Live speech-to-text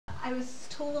I was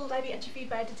told I'd be interviewed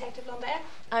by Detective Lambert.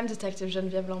 I'm Detective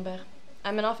Geneviève Lambert.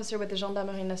 I'm an officer with the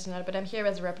Gendarmerie Nationale, but I'm here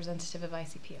as a representative of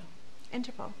ICPO.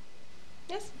 Interpol?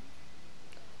 Yes.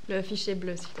 Le fichier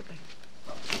bleu, s'il te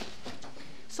plaît.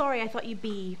 Sorry, I thought you'd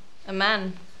be... A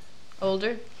man.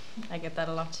 Older. I get that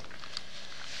a lot.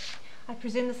 I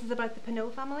presume this is about the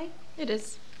Pinot family? It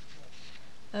is.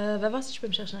 Va voir si je peux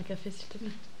me chercher un café, s'il te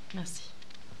plaît. Merci.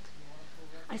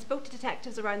 I spoke to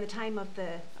detectives around the time of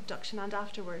the abduction and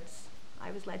afterwards.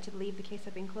 I was led to believe the case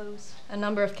had been closed. A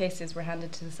number of cases were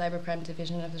handed to the cybercrime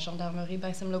division of the Gendarmerie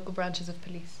by some local branches of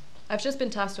police. I've just been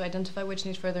tasked to identify which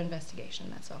need further investigation,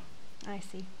 that's all. I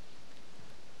see.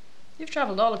 You've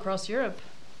travelled all across Europe.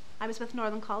 I was with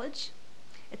Northern College.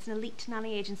 It's an elite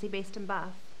nanny agency based in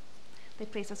Bath. They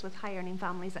place us with high-earning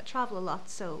families that travel a lot,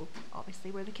 so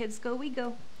obviously where the kids go, we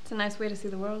go. It's a nice way to see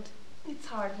the world. It's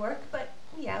hard work, but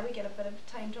yeah, we get a bit of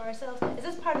time to ourselves. Is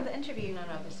this part of the interview? No,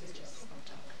 this is just small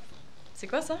talk. C'est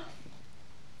quoi ça?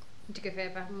 Du café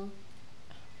apparemment.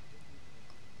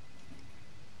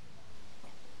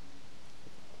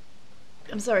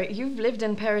 I'm sorry, you've lived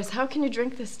in Paris. How can you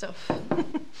drink this stuff?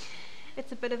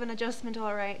 It's a bit of an adjustment,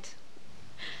 all right.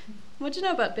 What do you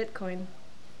know about Bitcoin?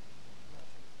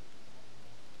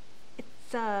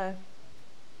 It's a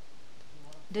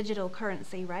digital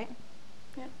currency, right?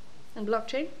 Yeah. And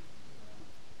blockchain?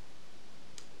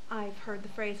 I've heard the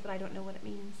phrase, but I don't know what it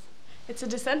means. It's a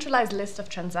decentralized list of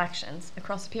transactions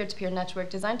across a peer-to-peer network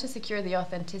designed to secure the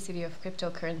authenticity of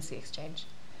cryptocurrency exchange.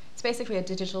 It's basically a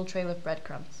digital trail of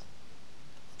breadcrumbs.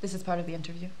 This is part of the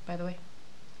interview, by the way.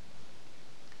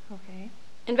 Okay.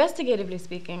 Investigatively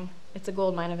speaking, it's a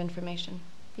goldmine of information.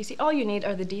 You see, all you need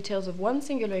are the details of one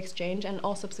singular exchange, and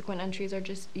all subsequent entries are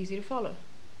just easy to follow.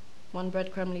 One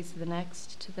breadcrumb leads to the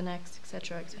next,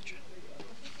 etc., etc.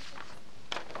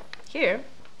 Here,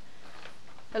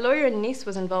 a lawyer in Nice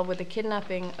was involved with the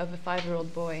kidnapping of a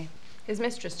 5-year-old boy. His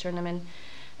mistress turned him in,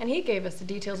 and he gave us the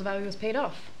details of how he was paid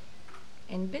off.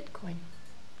 In Bitcoin.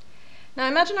 Now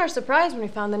imagine our surprise when we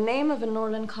found the name of a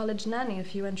Norland College nanny a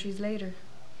few entries later.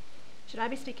 Should I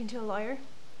be speaking to a lawyer?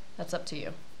 That's up to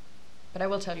you. But I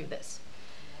will tell you this.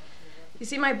 You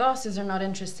see, my bosses are not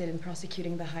interested in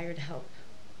prosecuting the hired help.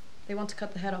 They want to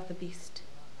cut the head off the beast.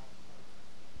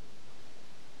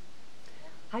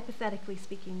 Hypothetically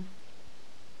speaking,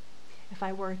 if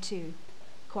I were to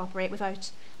cooperate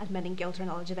without admitting guilt or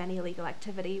knowledge of any illegal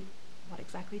activity, what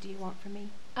exactly do you want from me?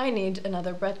 I need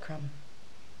another breadcrumb.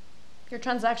 Your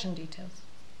transaction details.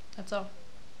 That's all.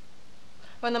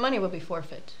 When the money will be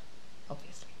forfeit,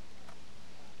 obviously.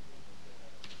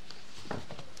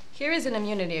 Here is an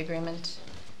immunity agreement.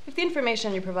 If the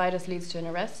information you provide us leads to an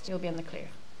arrest, you'll be in the clear.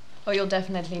 Oh, you'll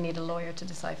definitely need a lawyer to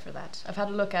decipher that. I've had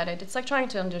a look at it. It's like trying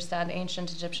to understand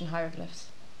ancient Egyptian hieroglyphs.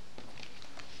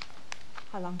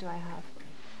 How long do I have?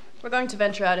 We're going to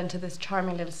venture out into this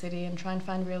charming little city and try and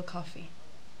find real coffee.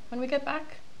 When we get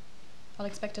back, I'll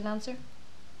expect an answer.